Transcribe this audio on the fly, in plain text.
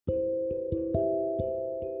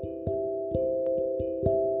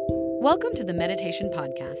Welcome to the Meditation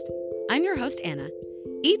Podcast. I'm your host, Anna.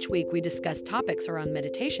 Each week, we discuss topics around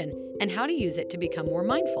meditation and how to use it to become more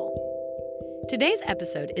mindful. Today's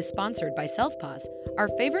episode is sponsored by SelfPause, our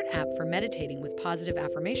favorite app for meditating with positive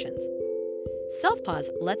affirmations. SelfPause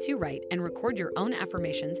lets you write and record your own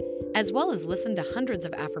affirmations, as well as listen to hundreds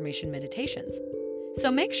of affirmation meditations. So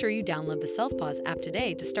make sure you download the SelfPause app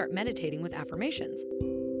today to start meditating with affirmations.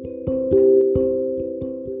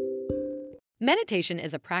 Meditation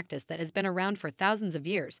is a practice that has been around for thousands of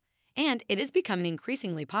years, and it is becoming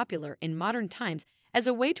increasingly popular in modern times as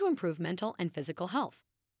a way to improve mental and physical health.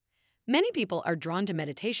 Many people are drawn to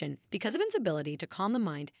meditation because of its ability to calm the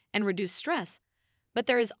mind and reduce stress, but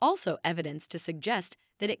there is also evidence to suggest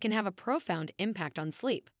that it can have a profound impact on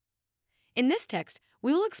sleep. In this text,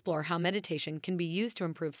 we will explore how meditation can be used to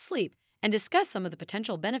improve sleep and discuss some of the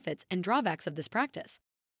potential benefits and drawbacks of this practice.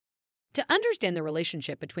 To understand the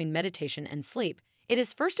relationship between meditation and sleep, it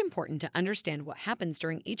is first important to understand what happens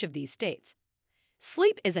during each of these states.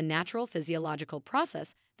 Sleep is a natural physiological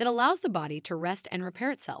process that allows the body to rest and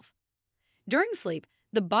repair itself. During sleep,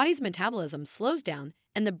 the body's metabolism slows down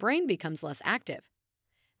and the brain becomes less active.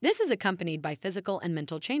 This is accompanied by physical and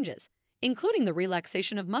mental changes, including the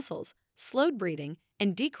relaxation of muscles, slowed breathing,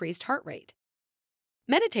 and decreased heart rate.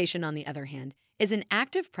 Meditation, on the other hand, is an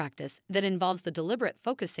active practice that involves the deliberate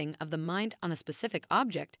focusing of the mind on a specific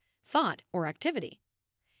object, thought, or activity.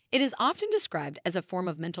 It is often described as a form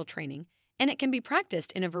of mental training, and it can be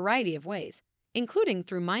practiced in a variety of ways, including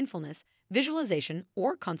through mindfulness, visualization,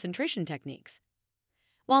 or concentration techniques.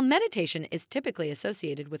 While meditation is typically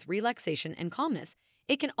associated with relaxation and calmness,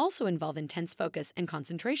 it can also involve intense focus and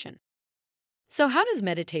concentration. So how does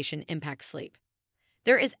meditation impact sleep?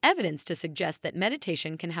 There is evidence to suggest that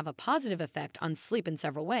meditation can have a positive effect on sleep in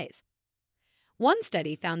several ways. One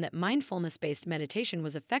study found that mindfulness-based meditation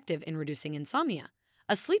was effective in reducing insomnia,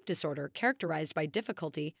 a sleep disorder characterized by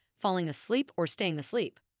difficulty falling asleep or staying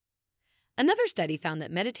asleep. Another study found that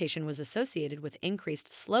meditation was associated with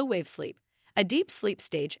increased slow-wave sleep, a deep sleep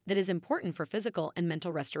stage that is important for physical and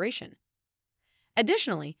mental restoration.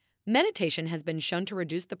 Additionally, meditation has been shown to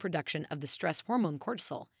reduce the production of the stress hormone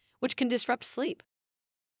cortisol, which can disrupt sleep.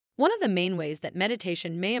 One of the main ways that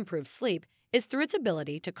meditation may improve sleep is through its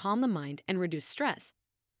ability to calm the mind and reduce stress.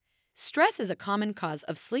 Stress is a common cause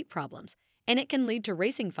of sleep problems, and it can lead to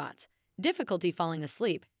racing thoughts, difficulty falling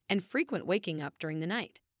asleep, and frequent waking up during the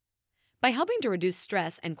night. By helping to reduce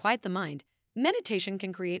stress and quiet the mind, meditation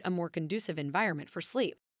can create a more conducive environment for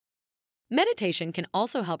sleep. Meditation can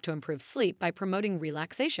also help to improve sleep by promoting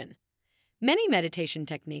relaxation. Many meditation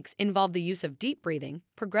techniques involve the use of deep breathing,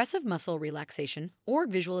 progressive muscle relaxation, or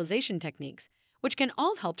visualization techniques, which can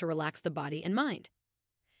all help to relax the body and mind.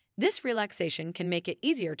 This relaxation can make it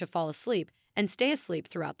easier to fall asleep and stay asleep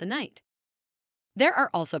throughout the night. There are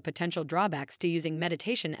also potential drawbacks to using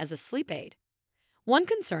meditation as a sleep aid. One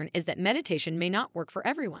concern is that meditation may not work for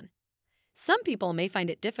everyone. Some people may find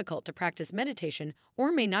it difficult to practice meditation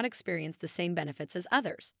or may not experience the same benefits as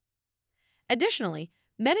others. Additionally,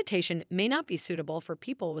 meditation may not be suitable for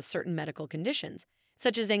people with certain medical conditions,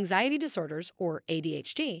 such as anxiety disorders or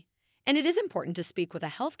ADHD, and it is important to speak with a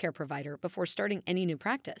healthcare provider before starting any new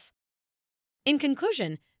practice. In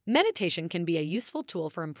conclusion, meditation can be a useful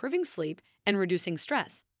tool for improving sleep and reducing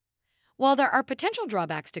stress. While there are potential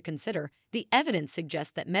drawbacks to consider, the evidence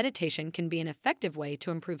suggests that meditation can be an effective way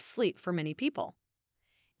to improve sleep for many people.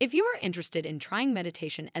 If you are interested in trying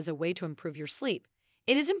meditation as a way to improve your sleep,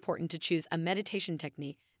 it is important to choose a meditation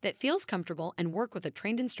technique that feels comfortable and work with a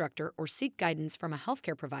trained instructor or seek guidance from a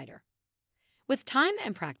healthcare provider. With time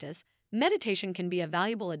and practice, meditation can be a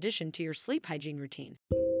valuable addition to your sleep hygiene routine.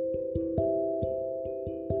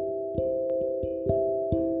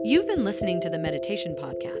 You've been listening to the Meditation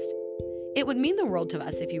Podcast. It would mean the world to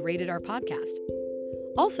us if you rated our podcast.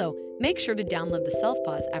 Also, make sure to download the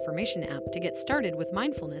SelfPause affirmation app to get started with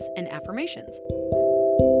mindfulness and affirmations.